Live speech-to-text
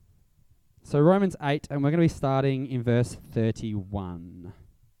So Romans 8, and we're going to be starting in verse 31.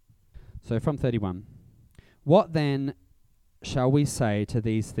 So from 31. What then shall we say to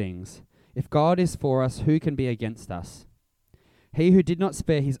these things? If God is for us, who can be against us? He who did not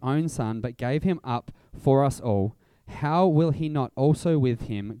spare his own son, but gave him up for us all, how will he not also with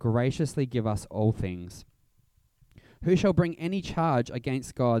him graciously give us all things? Who shall bring any charge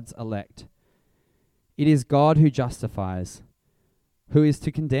against God's elect? It is God who justifies. Who is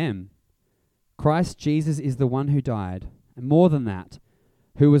to condemn? Christ Jesus is the one who died, and more than that,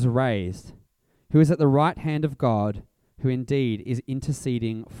 who was raised, who is at the right hand of God, who indeed is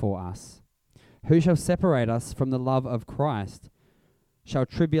interceding for us. Who shall separate us from the love of Christ? Shall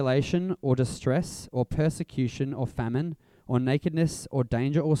tribulation or distress or persecution or famine or nakedness or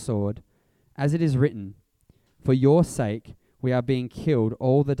danger or sword? As it is written, for your sake we are being killed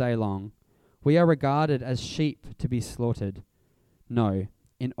all the day long. We are regarded as sheep to be slaughtered. No,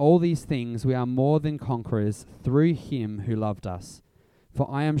 in all these things we are more than conquerors through him who loved us. For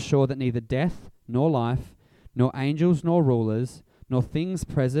I am sure that neither death nor life, nor angels nor rulers, nor things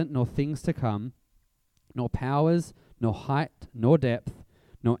present nor things to come, nor powers, nor height, nor depth,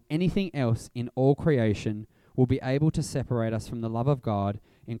 nor anything else in all creation will be able to separate us from the love of God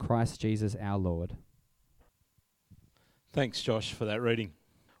in Christ Jesus our Lord. Thanks, Josh, for that reading.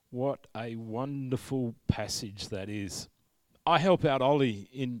 What a wonderful passage that is. I help out Ollie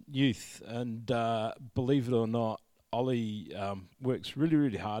in youth, and believe it or not, Ollie works really,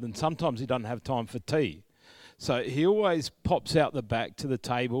 really hard, and sometimes he doesn't have time for tea. So he always pops out the back to the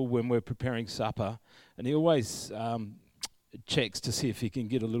table when we're preparing supper, and he always checks to see if he can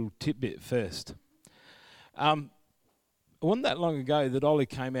get a little tidbit first. It wasn't that long ago that Ollie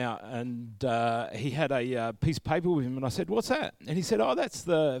came out and he had a piece of paper with him, and I said, "What's that?" And he said, "Oh, that's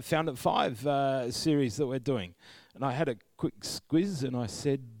the Found at 5 series that we're doing." And I had a quick squiz, and I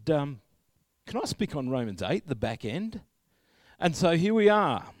said, "Can I speak on Romans 8, the back end?" And so here we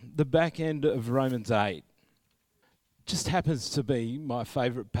are, the back end of Romans 8. Just happens to be my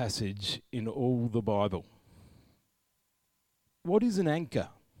favourite passage in all the Bible. What is an anchor?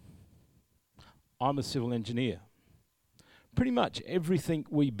 I'm a civil engineer. Pretty much everything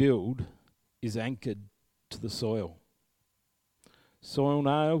we build is anchored to the soil. Soil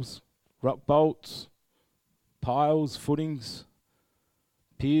nails, rock bolts, piles, footings,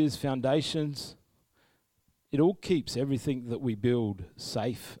 piers, foundations. It all keeps everything that we build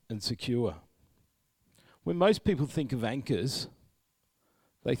safe and secure. When most people think of anchors,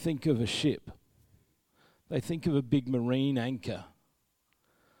 they think of a ship. They think of a big marine anchor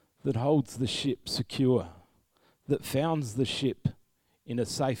that holds the ship secure, that founds the ship in a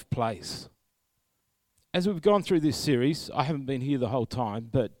safe place. As we've gone through this series, I haven't been here the whole time,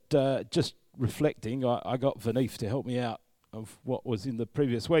 but just reflecting, I got Vanif to help me out of what was in the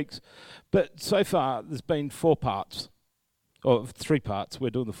previous weeks. But so far, there's been 4 parts, or 3 parts. We're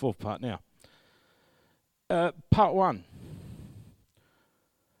doing the 4th part now. Part 1.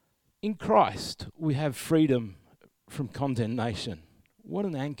 In Christ, we have freedom from condemnation. What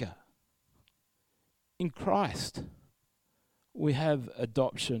an anchor. In Christ, we have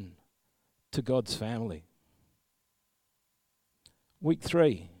adoption to God's family. Week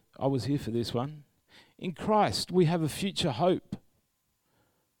 3, I was here for this one. In Christ, we have a future hope.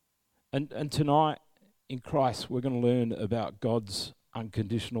 And tonight, in Christ, we're going to learn about God's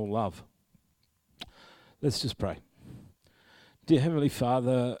unconditional love. Let's just pray. Dear Heavenly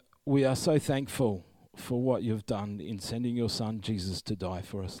Father, we are so thankful for what you've done in sending your Son, Jesus, to die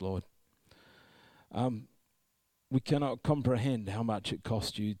for us, Lord. We cannot comprehend how much it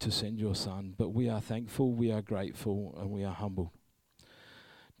cost you to send your Son, but we are thankful, we are grateful, and we are humbled.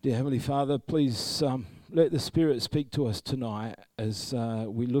 Dear Heavenly Father, please let the Spirit speak to us tonight as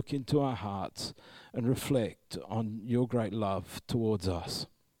we look into our hearts and reflect on your great love towards us.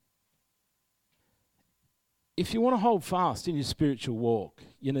 If you want to hold fast in your spiritual walk,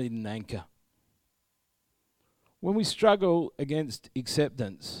 you need an anchor. When we struggle against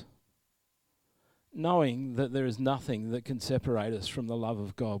acceptance, knowing that there is nothing that can separate us from the love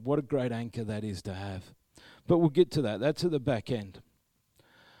of God, what a great anchor that is to have. But we'll get to that. That's at the back end.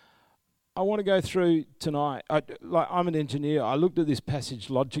 I want to go through tonight. I'm an engineer. I looked at this passage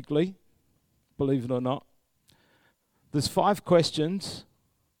logically, believe it or not. There's 5 questions.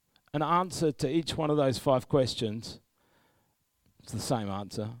 An answer to each one of those 5 questions. It's the same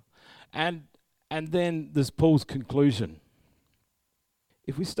answer. And then there's Paul's conclusion.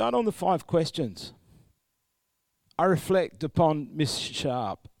 If we start on the 5 questions, I reflect upon Miss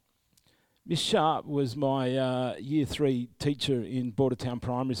Sharp. Miss Sharp was my Year 3 teacher in Bordertown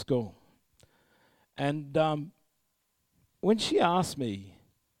Primary School. And when she asked me,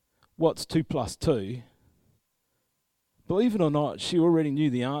 what's 2 plus 2, believe it or not, she already knew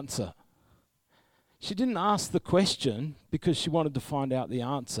the answer. She didn't ask the question because she wanted to find out the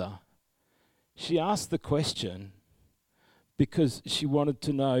answer. She asked the question because she wanted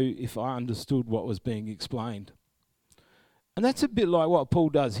to know if I understood what was being explained. And that's a bit like what Paul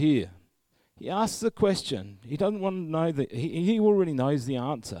does here. He asks the question. He doesn't want to know that he already knows the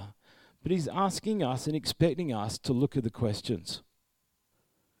answer, but he's asking us and expecting us to look at the questions.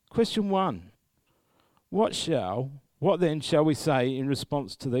 Question 1. What then shall we say in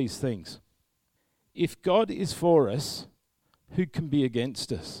response to these things? If God is for us, who can be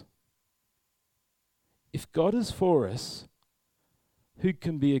against us? If God is for us, who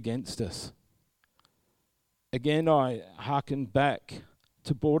can be against us? Again, I hearken back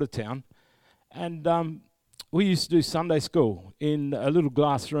to Bordertown, and we used to do Sunday school in a little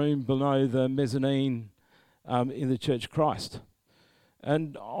glass room below the mezzanine in the Church of Christ.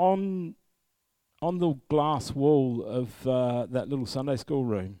 And on the glass wall of that little Sunday school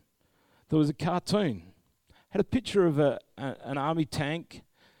room, there was a cartoon. Had a picture of an army tank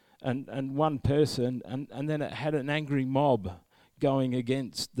and one person, and then it had an angry mob going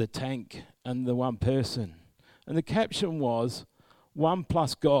against the tank and the one person. And the caption was, 1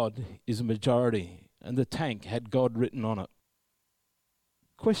 plus God is a majority, and the tank had God written on it.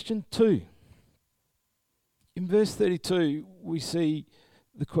 Question 2. In verse 32, we see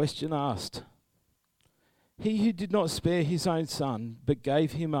the question asked. He who did not spare his own son, but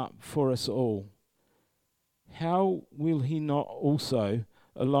gave him up for us all, how will he not also,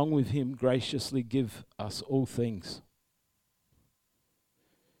 along with him, graciously give us all things?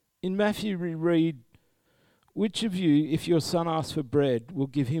 In Matthew we read, which of you, if your son asks for bread, will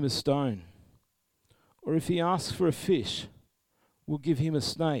give him a stone? Or if he asks for a fish, will give him a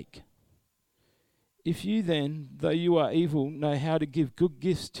snake? If you then, though you are evil, know how to give good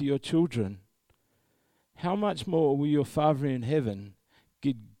gifts to your children, how much more will your Father in heaven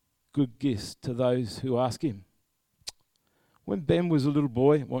give good gifts to those who ask him? When Ben was a little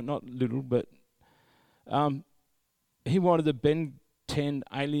boy, well, not little, but he wanted a Ben 10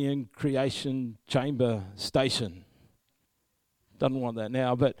 alien creation chamber station. Doesn't want that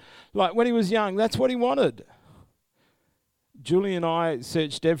now, but like when he was young, that's what he wanted. Julie and I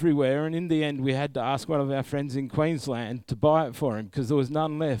searched everywhere, and in the end we had to ask one of our friends in Queensland to buy it for him because there was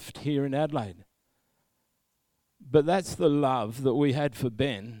none left here in Adelaide. But that's the love that we had for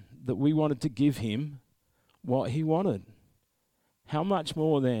Ben, that we wanted to give him what he wanted. How much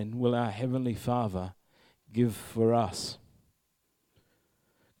more then will our Heavenly Father give for us?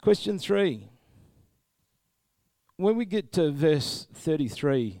 Question 3. When we get to verse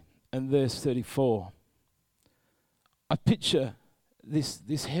 33 and verse 34, I picture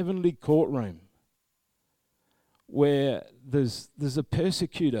this heavenly courtroom where there's a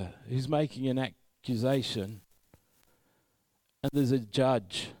persecutor who's making an accusation, and there's a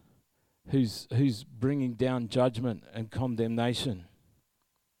judge who's bringing down judgment and condemnation.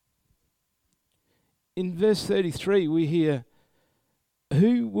 In verse 33 we hear,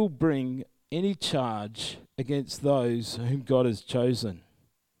 who will bring any charge against those whom God has chosen?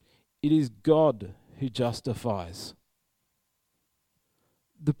 It is God who justifies.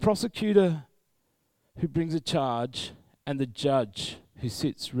 The prosecutor who brings a charge and the judge who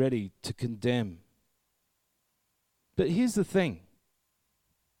sits ready to condemn. But here's the thing.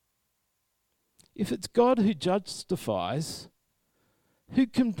 If it's God who justifies, who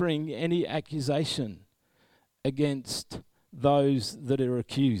can bring any accusation against those that are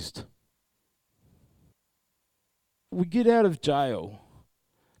accused? We get out of jail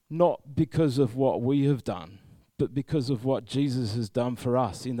not because of what we have done, but because of what Jesus has done for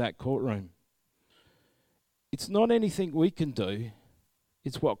us in that courtroom. It's not anything we can do,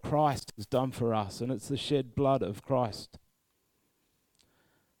 it's what Christ has done for us, and it's the shed blood of Christ.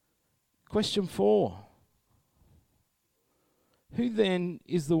 Question 4. Who then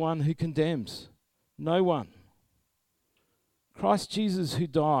is the one who condemns? No one. Christ Jesus, who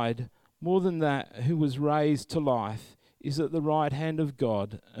died, more than that, who was raised to life, is at the right hand of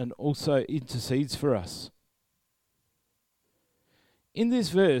God and also intercedes for us. In this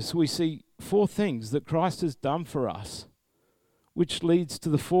verse, we see 4 things that Christ has done for us, which leads to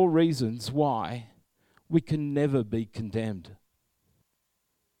the 4 reasons why we can never be condemned.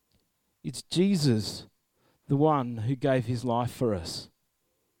 It's Jesus, the one who gave his life for us.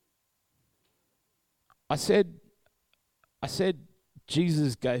 I said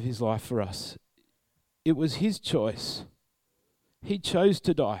Jesus gave his life for us. It was his choice. He chose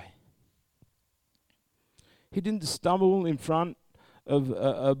to die. He didn't stumble in front of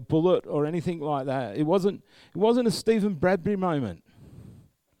a bullet or anything like that. It wasn't a Stephen Bradbury moment.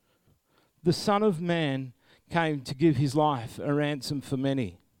 The Son of Man came to give his life a ransom for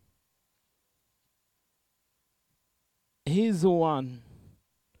many. He is the one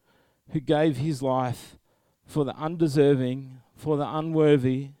who gave his life for the undeserving, for the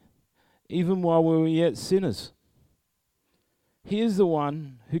unworthy, even while we were yet sinners. He is the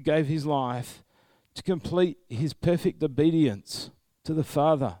one who gave his life to complete his perfect obedience to the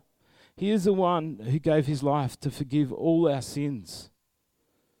Father. He is the one who gave his life to forgive all our sins.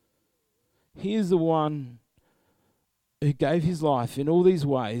 He is the one who gave his life in all these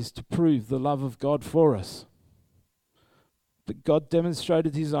ways to prove the love of God for us. But God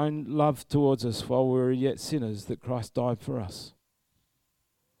demonstrated his own love towards us while we were yet sinners, that Christ died for us.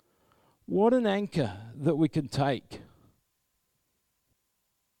 What an anchor that we can take.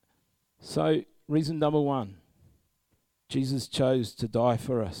 So, reason number 1, Jesus chose to die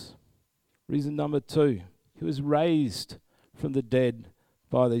for us. Reason number 2, he was raised from the dead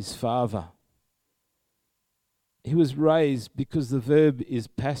by his Father. He was raised because the verb is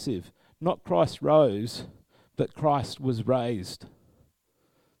passive. Not Christ rose, but Christ was raised.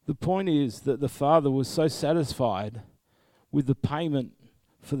 The point is that the Father was so satisfied with the payment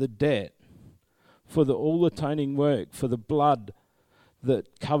for the debt, for the all-atoning work, for the blood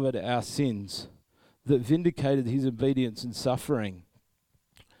that covered our sins, that vindicated his obedience and suffering.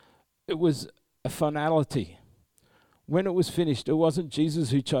 It was a finality. When it was finished, it wasn't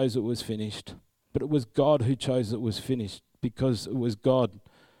Jesus who chose it was finished, but it was God who chose it was finished, because it was God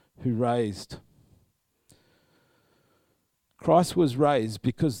who raised. Christ was raised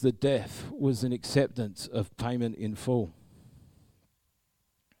because the death was an acceptance of payment in full.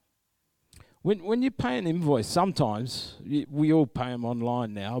 When you pay an invoice, sometimes, we all pay them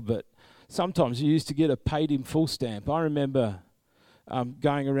online now, but sometimes you used to get a paid in full stamp. I remember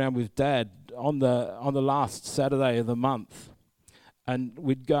going around with Dad on the last Saturday of the month, and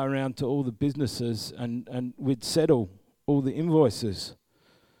we'd go around to all the businesses and we'd settle all the invoices.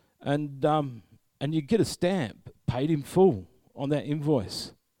 And you'd get a stamp, paid in full, on that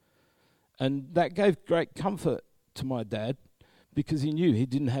invoice. And that gave great comfort to my dad, because he knew he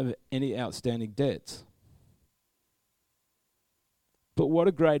didn't have any outstanding debts. But what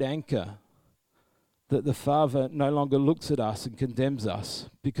a great anchor that the Father no longer looks at us and condemns us,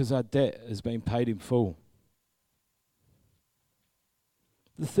 because our debt has been paid in full.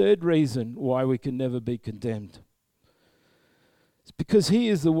 The third reason why we can never be condemned is because he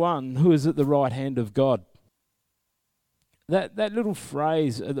is the one who is at the right hand of God. That little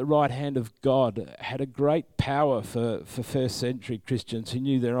phrase, at the right hand of God, had a great power for first century Christians who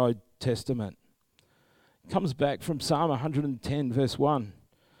knew their Old Testament. It comes back from Psalm 110 verse 1.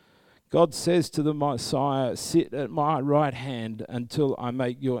 God says to the Messiah, "Sit at my right hand until I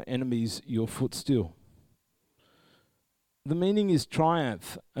make your enemies your footstool." The meaning is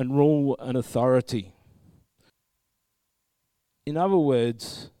triumph and rule and authority. In other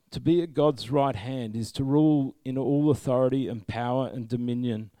words, to be at God's right hand is to rule in all authority and power and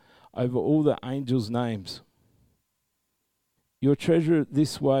dominion over all the angels' names. Your treasure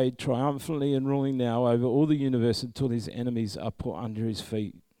this way, triumphantly and ruling now over all the universe until his enemies are put under his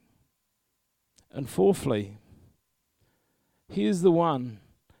feet. And fourthly, he is the one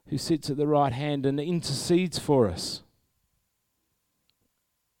who sits at the right hand and intercedes for us.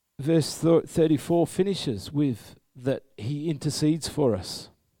 Verse 34 finishes with that he intercedes for us.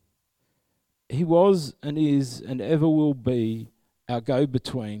 He was and is and ever will be our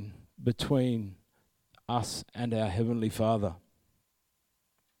go-between between us and our Heavenly Father.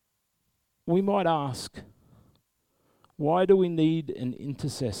 We might ask, why do we need an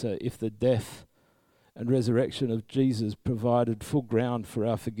intercessor if the death and resurrection of Jesus provided full ground for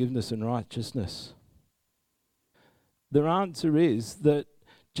our forgiveness and righteousness? The answer is that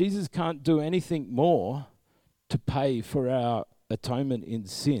Jesus can't do anything more to pay for our atonement in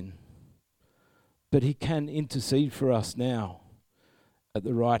sin, but he can intercede for us now at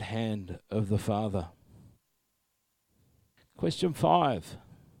the right hand of the Father. Question 5.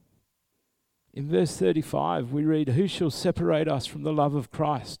 In verse 35 we read, "Who shall separate us from the love of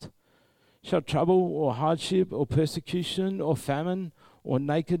Christ? Shall trouble or hardship or persecution or famine or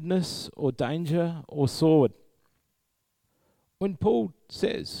nakedness or danger or sword?" When Paul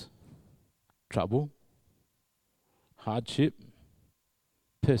says trouble, hardship,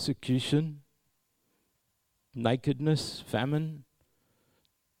 persecution, nakedness, famine,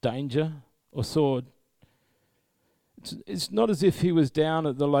 danger, or sword, it's not as if he was down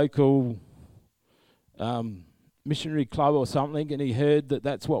at the local missionary club or something and he heard that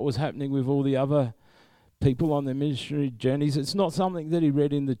that's what was happening with all the other people on their missionary journeys. It's not something that he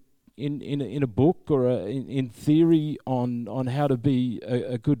read in a book or in theory on how to be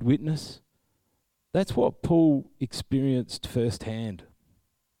a good witness. That's what Paul experienced firsthand.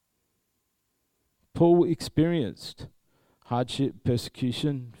 Paul experienced hardship,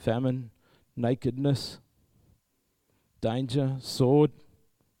 persecution, famine, nakedness, danger, sword.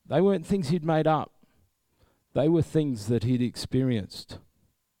 They weren't things he'd made up. They were things that he'd experienced.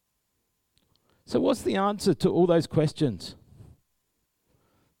 So what's the answer to all those questions?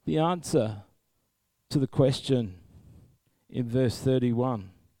 The answer to the question in verse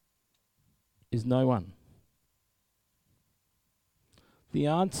 31 is no one. The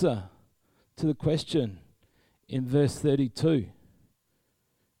answer to the question in verse 32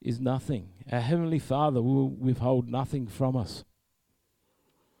 is nothing. Our Heavenly Father will withhold nothing from us.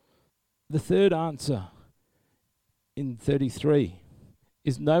 The third answer in 33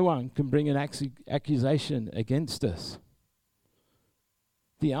 is no one can bring an accusation against us.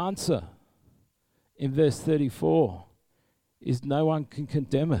 The answer in verse 34 is no one can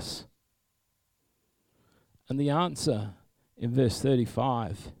condemn us. And the answer in verse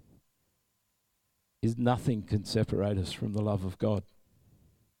 35 is nothing can separate us from the love of God.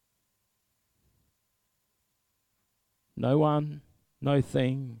 No one, no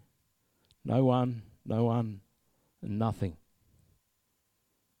thing, no one, and nothing.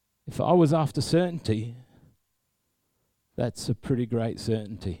 If I was after certainty, that's a pretty great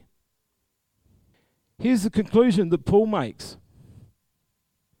certainty. Here's the conclusion that Paul makes.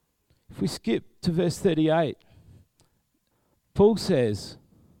 If we skip to verse 38, Paul says,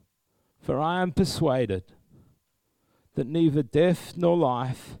 "For I am persuaded that neither death nor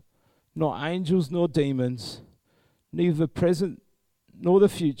life, nor angels nor demons, neither present nor the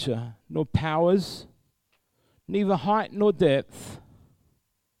future, nor powers, neither height nor depth,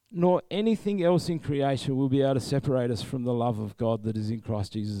 nor anything else in creation will be able to separate us from the love of God that is in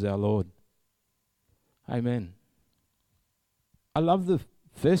Christ Jesus our Lord." Amen. I love the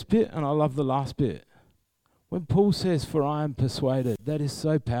first bit and I love the last bit. When Paul says, "For I am persuaded," that is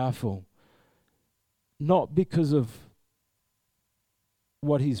so powerful. Not because of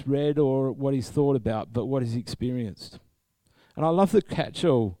what he's read or what he's thought about, but what he's experienced. And I love the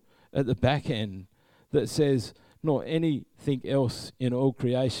catch-all at the back end that says, "nor anything else in all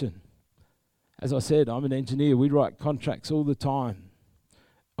creation." As I said, I'm an engineer. We write contracts all the time.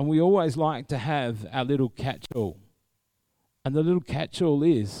 And we always like to have our little catch-all. And the little catch-all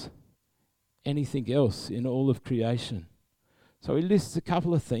is anything else in all of creation. So he lists a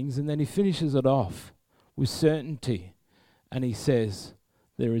couple of things and then he finishes it off with certainty. And he says,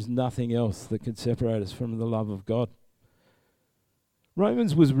 there is nothing else that can separate us from the love of God.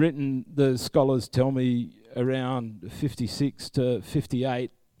 Romans was written, the scholars tell me, around 56 to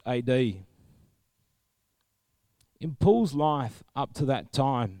 58 AD. In Paul's life up to that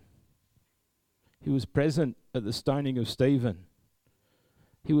time, he was present at the stoning of Stephen.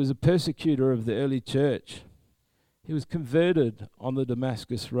 He was a persecutor of the early church. He was converted on the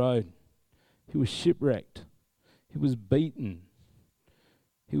Damascus road. He was shipwrecked. He was beaten.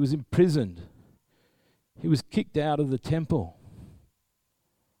 He was imprisoned. He was kicked out of the temple.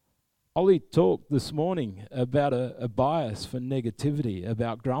 Ollie talked this morning about a bias for negativity,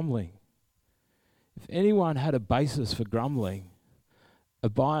 about grumbling. If anyone had a basis for grumbling, a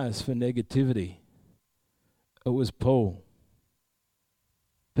bias for negativity, it was Paul.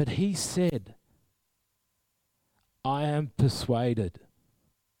 But he said, "I am persuaded."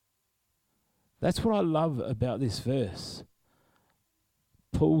 That's what I love about this verse.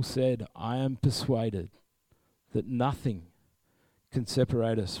 Paul said, "I am persuaded that nothing can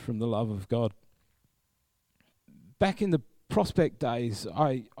separate us from the love of God." Back in the Prospect days,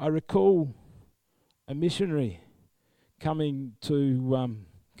 I recall a missionary coming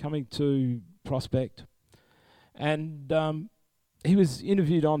to Prospect, and he was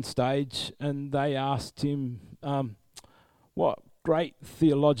interviewed on stage, and they asked him, "What great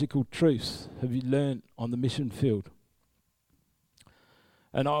theological truths have you learnt on the mission field?"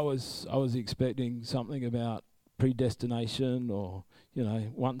 And I was expecting something about predestination or,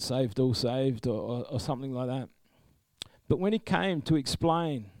 once saved, all saved, or something like that. But when he came to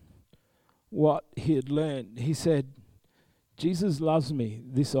explain what he had learned, he said, "Jesus loves me,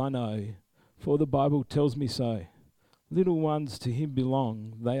 this I know, for the Bible tells me so. Little ones to him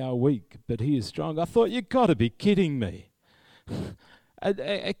belong, they are weak, but he is strong." I thought, you got to be kidding me.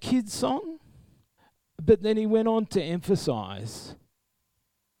 a kid's song? But then he went on to emphasize,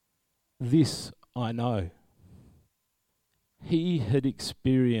 "This I know." He had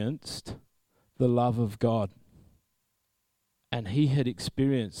experienced the love of God. And he had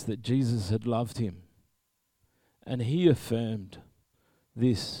experienced that Jesus had loved him. And he affirmed,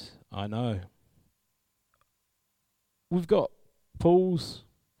 "This I know." We've got Paul's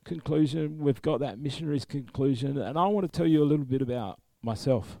conclusion. We've got that missionary's conclusion. And I want to tell you a little bit about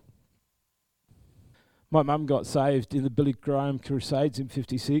myself. My mum got saved in the Billy Graham Crusades in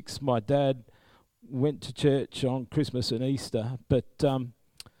 56. My dad went to church on Christmas and Easter, but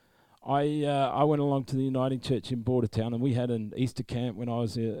I went along to the Uniting Church in Bordertown, and we had an Easter camp when I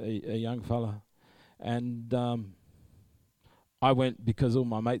was a young fella. And I went because all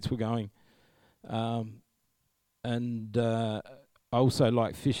my mates were going. And I also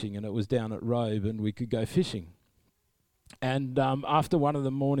liked fishing, and it was down at Robe, and we could go fishing. And after one of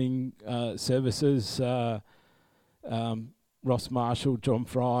the morning services, Ross Marshall, John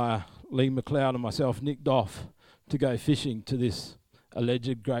Fryer, Lee McLeod and myself nicked off to go fishing to this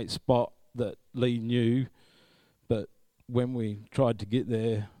alleged great spot that Lee knew. But when we tried to get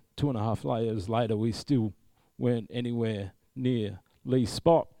there 2.5 years later, we still weren't anywhere near Lee's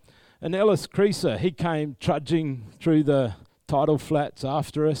spot. And Ellis Creaser, he came trudging through the tidal flats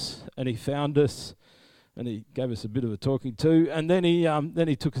after us, and he found us, and he gave us a bit of a talking to, and then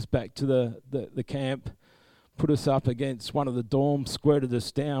he took us back to the camp, put us up against one of the dorms, squirted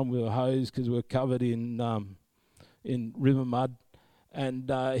us down with a hose because we were covered in river mud,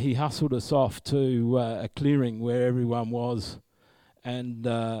 and he hustled us off to a clearing where everyone was, and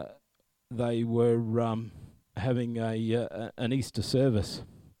they were having an Easter service,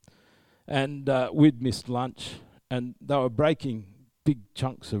 and we'd missed lunch, and they were breaking big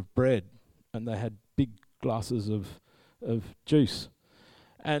chunks of bread, and they had big glasses of juice.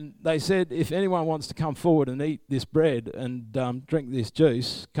 And they said, if anyone wants to come forward and eat this bread and drink this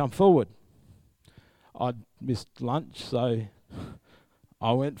juice, come forward. I'd missed lunch, so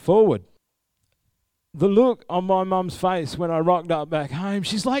I went forward. The look on my mum's face when I rocked up back home,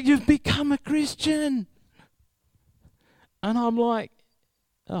 she's like, "You've become a Christian." And I'm like,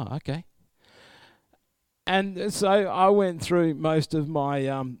 "Oh, okay." And so I went through most of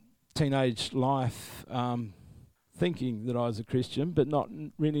my teenage life thinking that I was a Christian, but not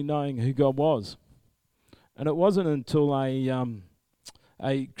really knowing who God was. And it wasn't until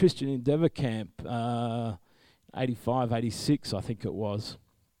a Christian Endeavour camp, 85, 86, I think it was,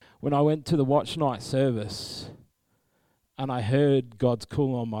 when I went to the watch night service and I heard God's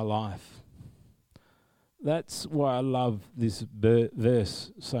call on my life. That's why I love this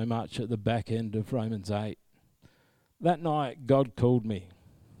verse so much at the back end of Romans 8. That night, God called me.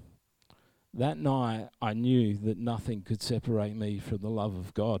 That night, I knew that nothing could separate me from the love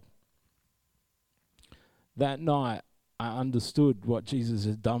of God. That night, I understood what Jesus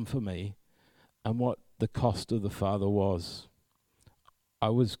had done for me and what the cost of the Father was. I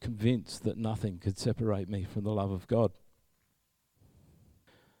was convinced that nothing could separate me from the love of God.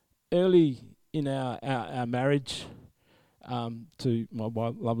 Early in our marriage, to my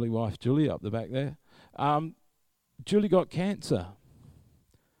lovely wife Julie up the back there, Julie got cancer.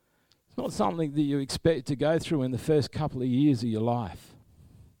 It's not something that you expect to go through in the first couple of years of your life.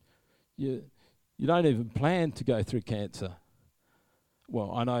 You don't even plan to go through cancer.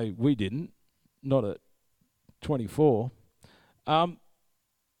 Well, I know we didn't, not at 24.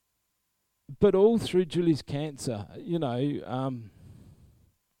 But all through Julie's cancer,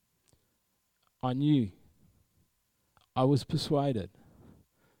 I knew, I was persuaded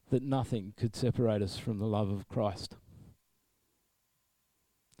that nothing could separate us from the love of Christ.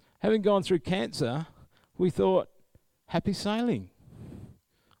 Having gone through cancer, we thought, happy sailing.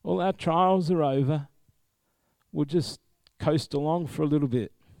 All our trials are over. We'll just coast along for a little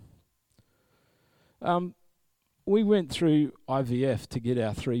bit. We went through IVF to get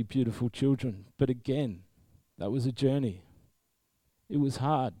our 3 beautiful children, but again, that was a journey. It was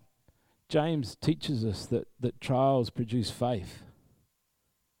hard. James teaches us that trials produce faith.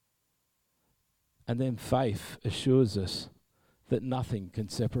 And then faith assures us that nothing can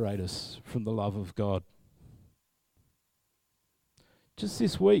separate us from the love of God. Just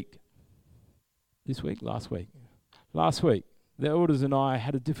last week, the elders and I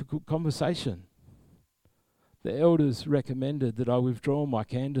had a difficult conversation. The elders recommended that I withdraw my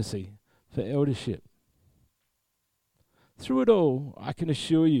candidacy for eldership. Through it all, I can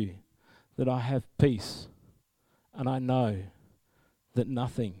assure you that I have peace, and I know that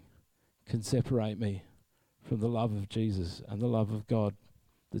nothing can separate me from the love of Jesus and the love of God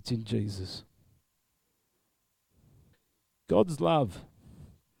that's in Jesus. God's love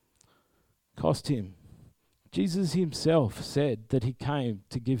cost him. Jesus himself said that he came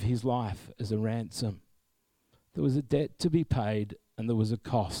to give his life as a ransom. There was a debt to be paid, and there was a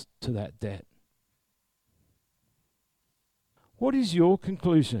cost to that debt. What is your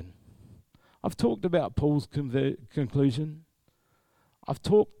conclusion? I've talked about Paul's conclusion. I've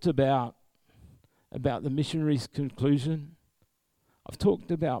talked about the missionary's conclusion. I've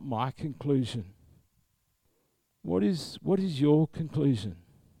talked about my conclusion. What is your conclusion?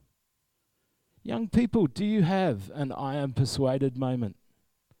 Young people, do you have an I am persuaded moment?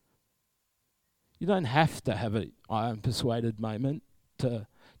 You don't have to have an I am persuaded moment to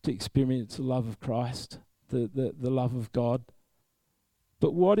experience the love of Christ, the love of God.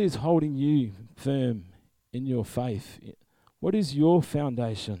 But what is holding you firm in your faith? What is your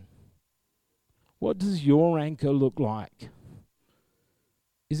foundation? What does your anchor look like?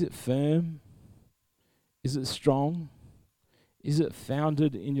 Is it firm? Is it strong? Is it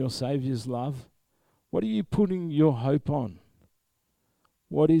founded in your Saviour's love? What are you putting your hope on?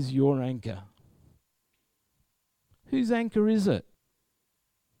 What is your anchor? Whose anchor is it?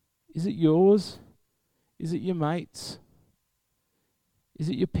 Is it yours? Is it your mates? Is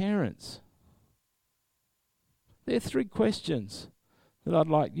it your parents? There are 3 questions that I'd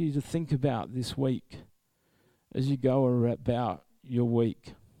like you to think about this week as you go about your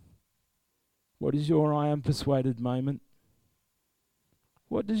week. What is your I am persuaded moment?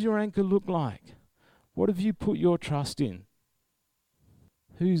 What does your anchor look like? What have you put your trust in?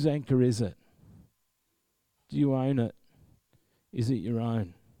 Whose anchor is it? Do you own it? Is it your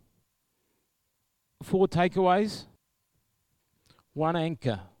own? 4 takeaways. 1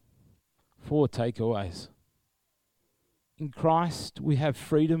 anchor. 4 takeaways. In Christ, we have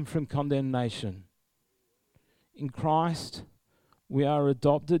freedom from condemnation. In Christ, we are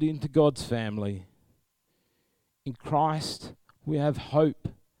adopted into God's family. In Christ, we have hope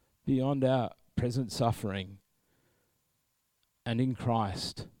beyond our present suffering. And in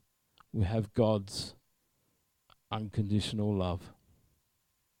Christ, we have God's unconditional love.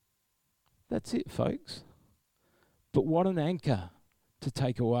 That's it, folks. But what an anchor to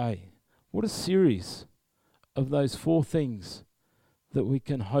take away. What a series of those 4 things that we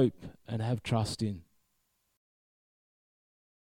can hope and have trust in.